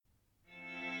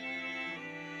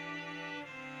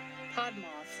pod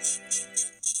moth.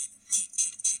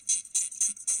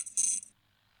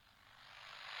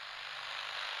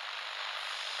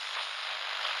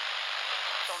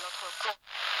 Dans notre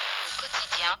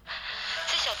quotidien,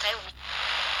 c'est sur Terre.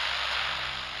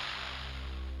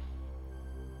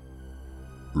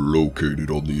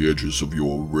 Located on the edges of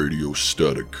your radio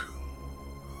static,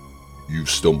 you've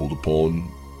stumbled upon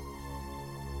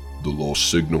the lost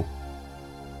signal.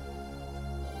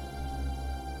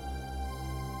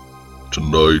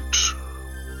 Tonight,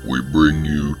 we bring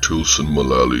you Tilson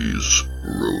Mullally's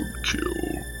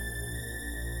Roadkill.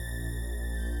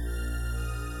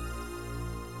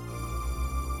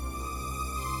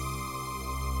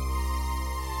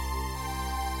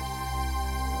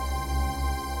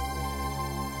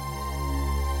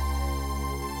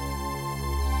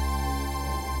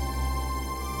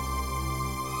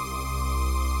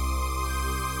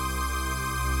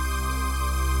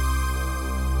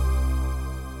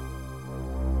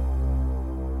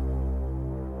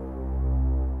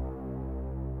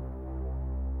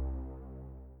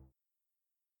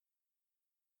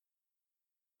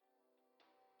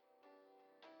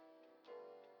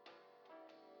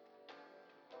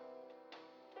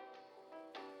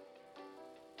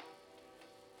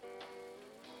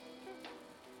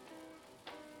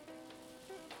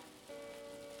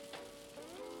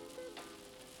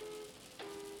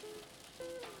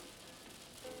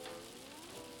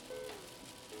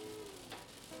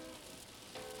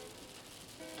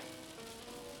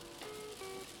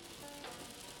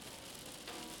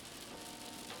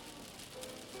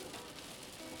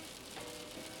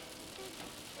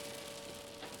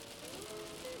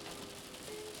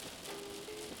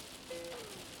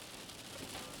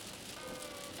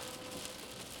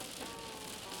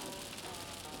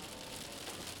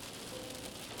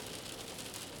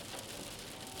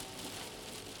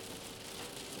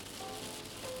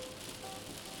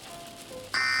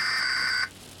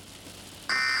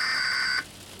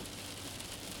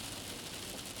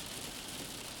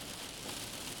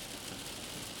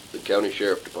 The County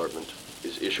Sheriff Department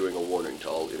is issuing a warning to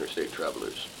all interstate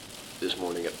travelers. This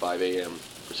morning at 5 a.m.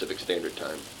 Pacific Standard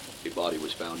Time, a body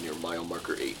was found near mile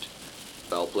marker 8.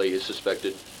 Foul play is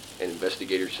suspected, and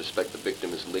investigators suspect the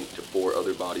victim is linked to 4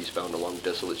 other bodies found along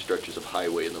desolate stretches of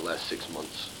highway in the last 6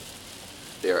 months.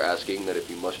 They are asking that if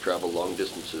you must travel long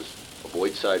distances,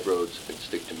 avoid side roads and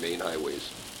stick to main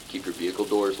highways. Keep your vehicle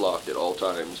doors locked at all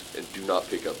times, and do not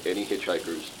pick up any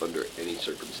hitchhikers under any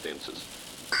circumstances.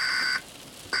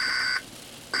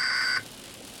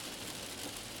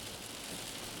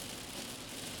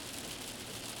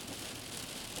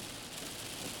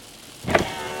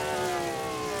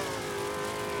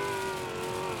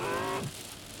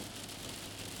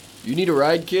 You need a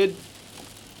ride, kid?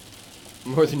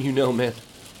 More than you know, man.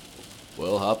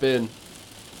 Well, hop in.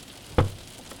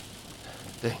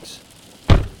 Thanks.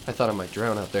 I thought I might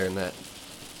drown out there in that.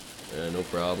 Yeah, no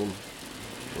problem.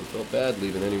 Would've felt bad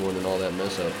leaving anyone in all that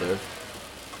mess out there.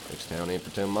 Next town ain't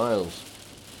for 10 miles.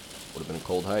 Would've been a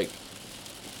cold hike.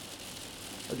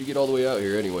 How'd you get all the way out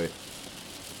here anyway?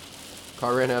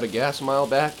 Car ran out of gas a mile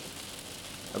back.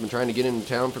 I've been trying to get into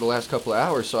town for the last couple of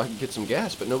hours so I could get some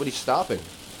gas, but nobody's stopping.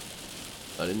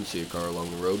 I didn't see a car along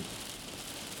the road.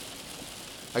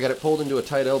 I got it pulled into a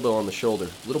tight elbow on the shoulder.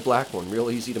 Little black one,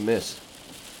 real easy to miss.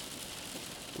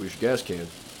 Where's your gas can?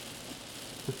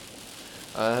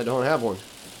 I don't have one.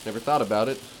 Never thought about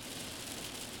it.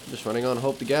 I'm just running on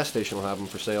hope the gas station will have them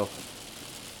for sale.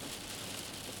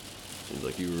 Seems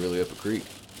like you were really up a creek.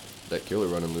 That killer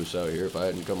running loose out here. If I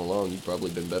hadn't come along, you'd probably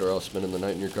been better off spending the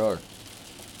night in your car.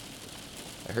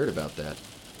 I heard about that.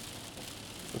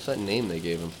 What's that name they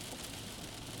gave him?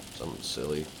 Something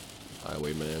silly.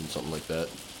 Highwayman, something like that.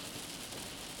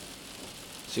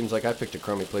 Seems like I picked a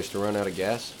crummy place to run out of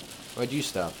gas. Why'd you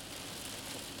stop?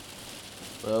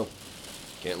 Well,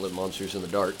 can't let monsters in the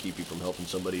dark keep you from helping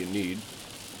somebody in need.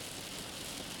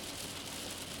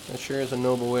 That sure is a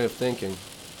noble way of thinking.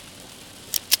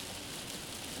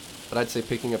 But I'd say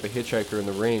picking up a hitchhiker in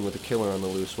the rain with a killer on the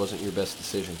loose wasn't your best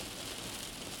decision.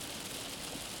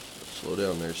 Slow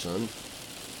down there, son.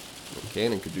 A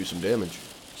cannon could do some damage.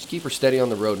 Just keep her steady on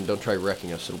the road and don't try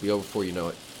wrecking us. It'll be over before you know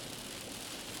it.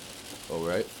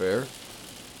 Alright, fair.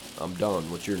 I'm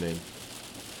Don. What's your name?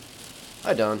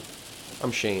 Hi, Don.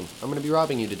 I'm Shane. I'm gonna be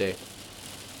robbing you today.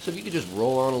 So if you could just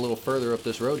roll on a little further up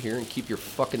this road here and keep your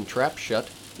fucking trap shut,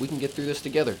 we can get through this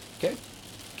together, okay?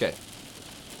 Okay.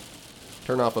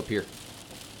 Turn off up here.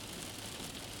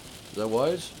 Is that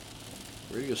wise?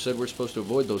 Radio said we're supposed to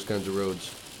avoid those kinds of roads.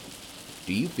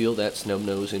 Do you feel that snub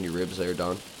nose in your ribs there,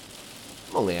 Don?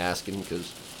 I'm only asking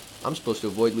because I'm supposed to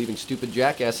avoid leaving stupid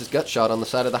jackasses gut shot on the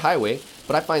side of the highway,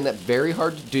 but I find that very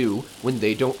hard to do when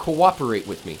they don't cooperate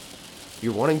with me.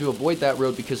 You're wanting to avoid that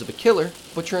road because of a killer,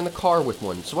 but you're in the car with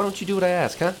one, so why don't you do what I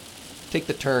ask, huh? Take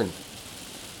the turn.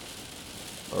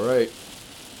 Alright.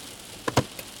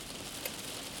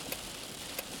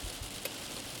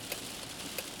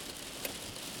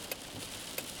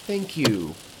 Thank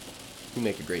you. You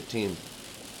make a great team.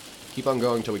 Keep on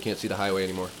going till we can't see the highway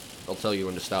anymore. I'll tell you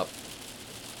when to stop.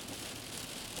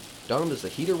 Don, does the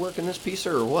heater work in this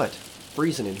piecer or what?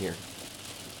 Freezing in here.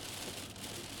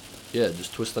 Yeah,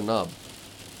 just twist the knob.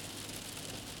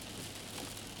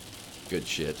 Good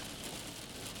shit.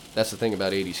 That's the thing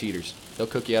about 80s heaters. They'll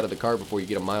cook you out of the car before you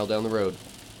get a mile down the road.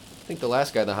 I think the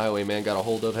last guy the highwayman got a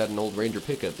hold of had an old Ranger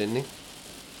pickup, didn't he?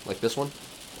 Like this one?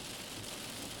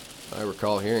 I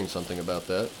recall hearing something about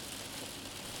that.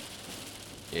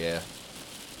 Yeah.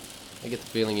 I get the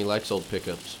feeling he likes old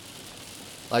pickups.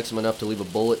 Likes them enough to leave a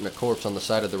bullet and a corpse on the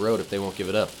side of the road if they won't give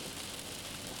it up.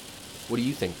 What do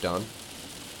you think, Don?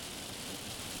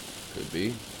 Could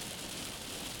be.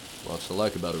 Lots to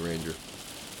like about a Ranger.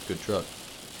 Good truck.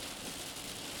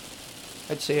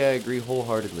 I'd say I agree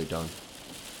wholeheartedly, Don.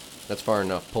 That's far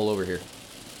enough. Pull over here.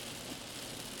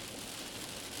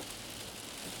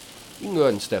 You can go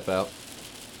ahead and step out.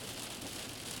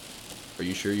 Are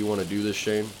you sure you want to do this,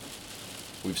 Shane?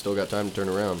 We've still got time to turn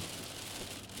around.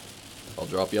 I'll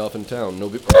drop you off in town. No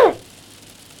big...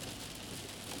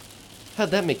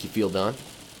 How'd that make you feel, Don?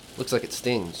 Looks like it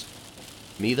stings.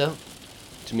 Me, though?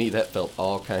 To me, that felt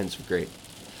all kinds of great.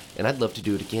 And I'd love to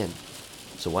do it again.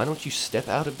 So why don't you step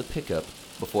out of the pickup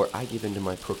before I give in to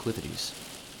my proclivities?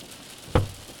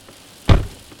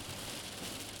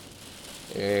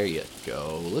 There you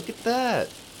go. Look at that.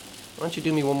 Why don't you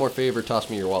do me one more favor? Toss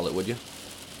me your wallet, would you?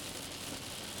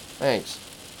 Thanks.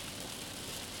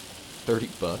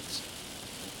 $30.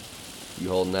 You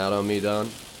holding out on me, Don?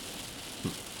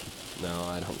 No,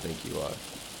 I don't think you are.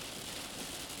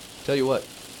 Tell you what.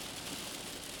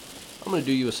 I'm gonna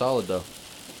do you a solid, though.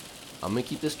 I'm gonna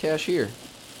keep this cash here,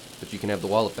 but you can have the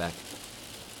wallet back.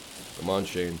 Come on,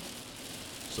 Shane.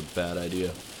 It's a bad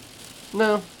idea.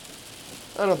 No,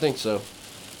 I don't think so.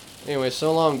 Anyway,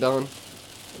 so long, Don.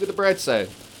 Look at the bright side.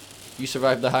 You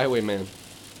survived the highwayman.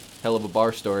 Hell of a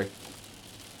bar story.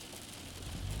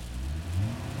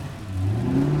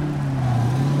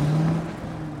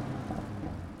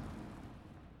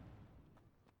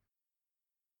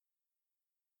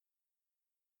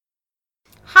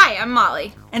 Hi, I'm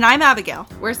Molly. And I'm Abigail,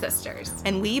 We're sisters.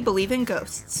 and we believe in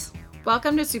ghosts.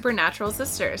 Welcome to Supernatural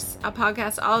Sisters, a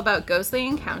podcast all about ghostly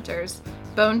encounters,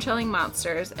 bone-chilling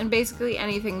monsters, and basically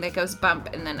anything that goes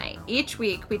bump in the night. Each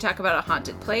week, we talk about a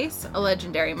haunted place, a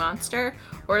legendary monster,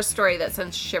 or a story that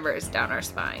sends shivers down our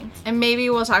spine. And maybe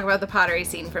we'll talk about the pottery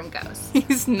scene from Ghost.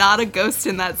 He's not a ghost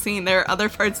in that scene. There are other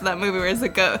parts of that movie where he's a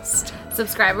ghost.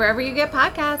 Subscribe wherever you get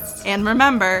podcasts. And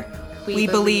remember, we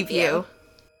believe you.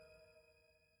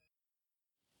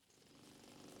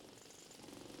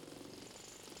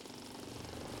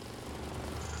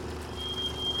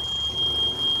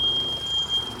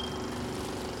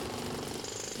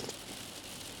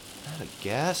 Out of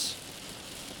gas?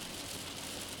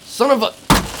 Son of a...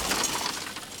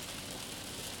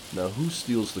 Now who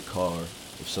steals the car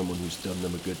of someone who's done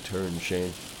them a good turn,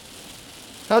 Shane?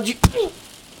 How'd you...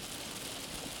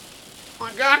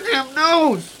 My goddamn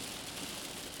nose!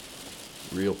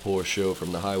 Real poor show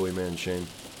from the highwayman, Shane.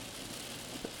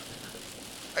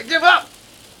 I give up!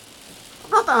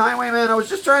 I'm not the highwayman, I was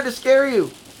just trying to scare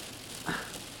you.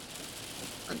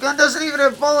 The gun doesn't even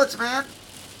have bullets, man.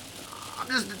 I'm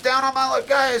just a down on my luck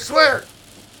guy, I swear.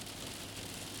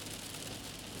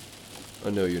 I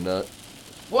know you're not.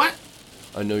 What?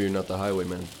 I know you're not the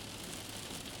highwayman.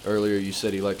 Earlier you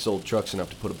said he likes old trucks enough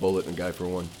to put a bullet in a guy for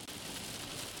one.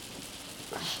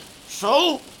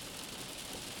 So?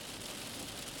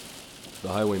 The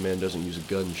highwayman doesn't use a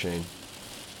gun, Shane.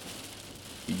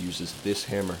 He uses this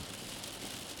hammer.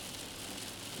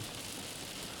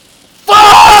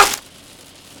 Fuck!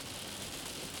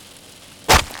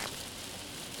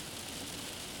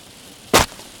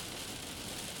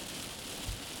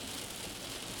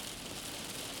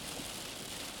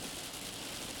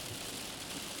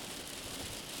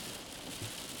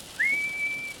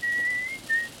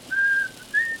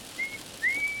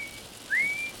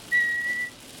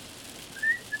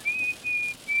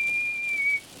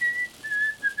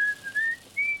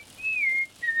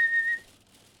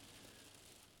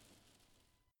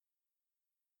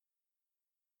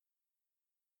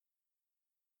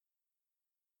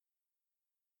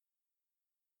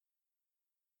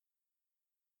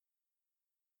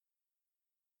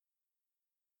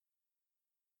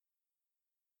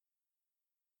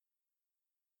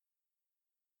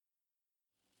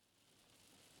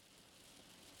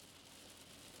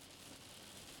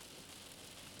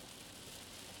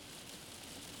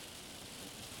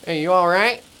 Hey, you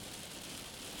alright?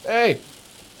 Hey!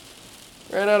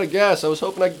 Ran out of gas. I was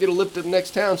hoping I could get a lift to the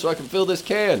next town so I can fill this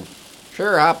can.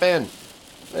 Sure, hop in.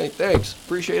 Hey, thanks.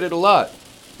 Appreciate it a lot.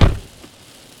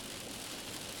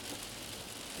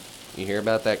 You hear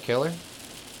about that killer?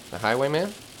 The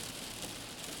highwayman?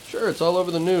 Sure, it's all over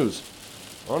the news.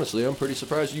 Honestly, I'm pretty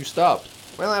surprised you stopped.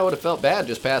 Well, I would have felt bad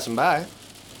just passing by.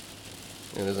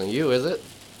 It isn't you, is it?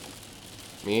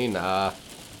 Me? Nah.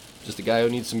 Just a guy who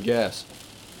needs some gas.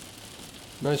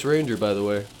 Nice Ranger, by the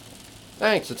way.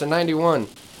 Thanks, it's a 91.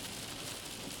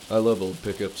 I love old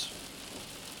pickups.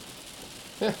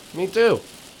 Yeah, me too.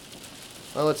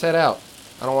 Well, let's head out.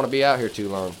 I don't want to be out here too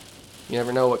long. You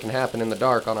never know what can happen in the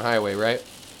dark on a highway, right?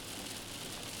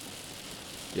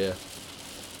 Yeah.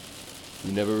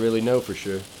 You never really know for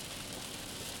sure.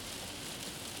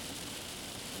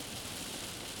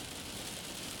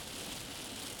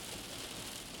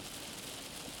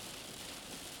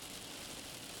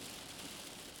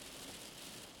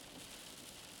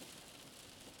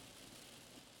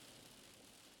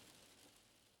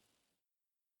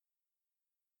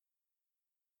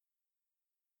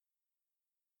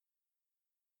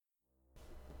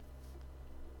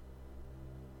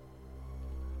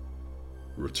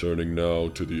 Returning now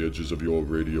to the edges of your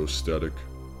radio static,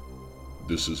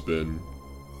 this has been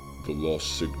The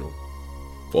Lost Signal.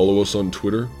 Follow us on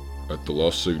Twitter at The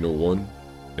Lost Signal 1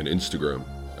 and Instagram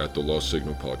at The Lost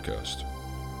Signal Podcast.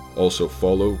 Also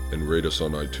follow and rate us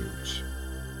on iTunes.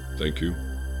 Thank you,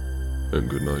 and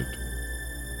good night.